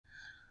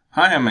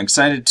Hi, I'm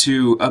excited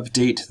to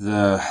update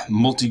the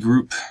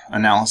multi-group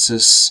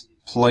analysis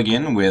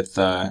plugin with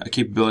a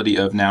capability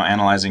of now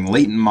analyzing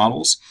latent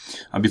models.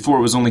 Before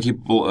it was only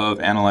capable of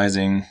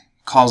analyzing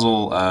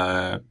causal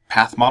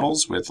path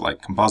models with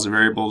like composite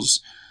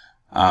variables,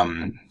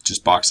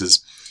 just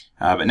boxes.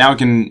 But now it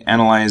can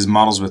analyze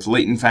models with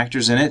latent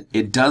factors in it.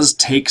 It does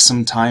take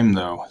some time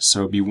though,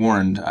 so be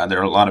warned. There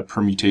are a lot of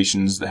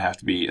permutations that have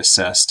to be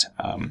assessed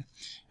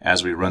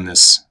as we run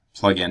this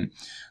plugin.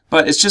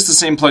 But it's just the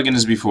same plugin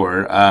as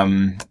before.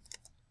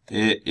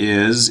 It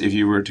is, if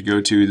you were to go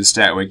to the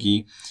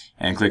StatWiki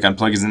and click on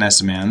plugins and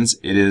estimands,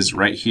 it is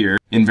right here,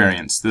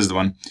 invariance. This is the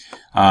one.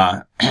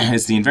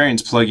 It's the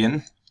invariance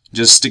plugin.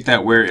 Just stick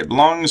that where it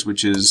belongs,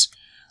 which is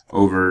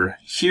over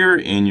here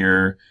in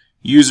your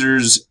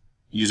users,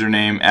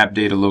 username, app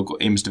data, local,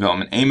 Amos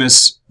development,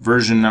 Amos,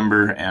 version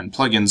number, and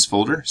plugins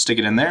folder. Stick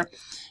it in there,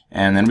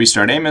 and then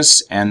restart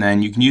Amos, and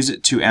then you can use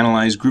it to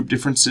analyze group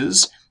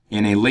differences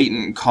in a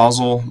latent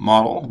causal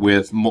model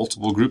with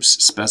multiple groups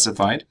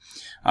specified.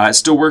 It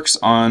still works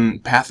on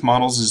path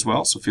models as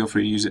well, so feel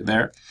free to use it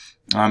there.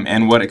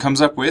 And what it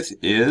comes up with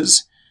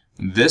is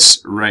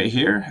this right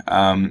here,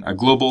 a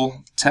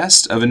global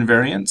test of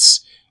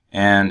invariance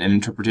and an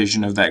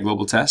interpretation of that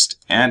global test,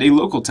 and a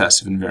local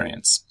test of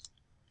invariance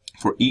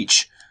for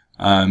each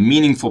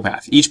meaningful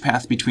path, each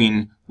path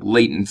between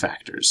latent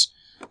factors.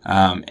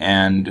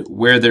 And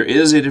where there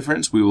is a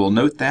difference, we will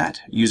note that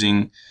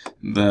using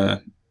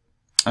the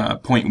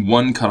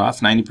 0.1 cutoff,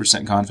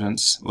 90%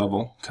 confidence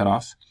level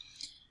cutoff.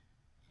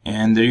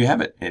 And there you have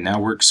it. It now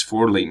works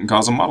for latent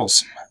causal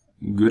models.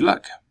 Good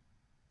luck.